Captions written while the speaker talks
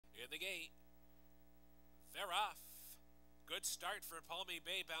the gate. They're off. Good start for Palmy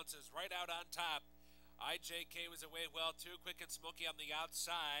Bay, bounces right out on top. IJK was away well too, Quick and Smoky on the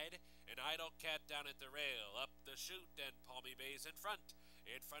outside, and Idle Cat down at the rail. Up the chute, and Palmy Bay's in front.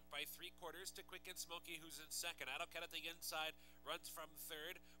 In front by 3/4 to Quick and Smoky, who's in second. Idle Cat at the inside, runs from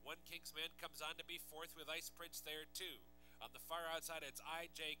third. One Kingsman comes on to be fourth with Ice Prince there too. On the far outside, it's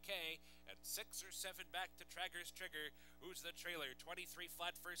IJK, and 6 or 7 back to Tragger's Trigger, who's the trailer. 23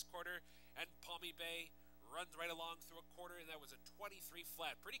 flat first quarter, and Palmy Bay runs right along through a quarter, and that was a 23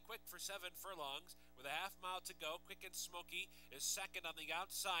 flat. Pretty quick for 7 furlongs. With a half-mile to go, Quick and Smoky is second on the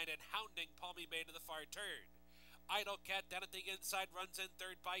outside and hounding Palmy Bay to the far turn. Idle Cat down at the inside runs in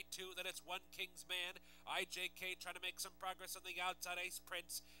third by 2. Then it's One King's Man. IJK trying to make some progress on the outside. Ice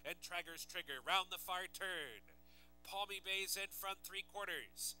Prince and Tragger's Trigger round the far turn. Palmy Bay's in front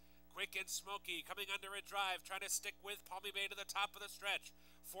 3/4. Quick and Smoky coming under a drive, trying to stick with Palmy Bay to the top of the stretch.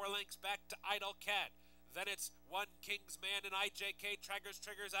 4 lengths back to Idle Cat. Then it's One King's Man and IJK. Tragger's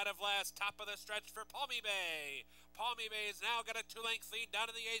Trigger's out of last. Top of the stretch for Palmy Bay. Palmy Bay's now got a 2-length lead down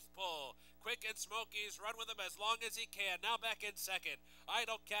to the 8th pull. Quick and Smoky's run with him as long as he can. Now back in second.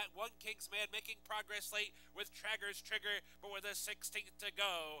 Idle Cat, One King's Man making progress late with Tragger's Trigger, but with a 16th to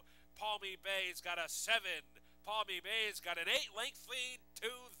go. Palmy Bay's got a 7. Palmy Bay's got an 8-length lead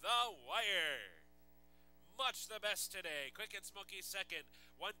to the wire. Much the best today. Quick and Smoky second,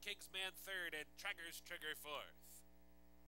 One King's Man third, and Tragger's Trigger fourth.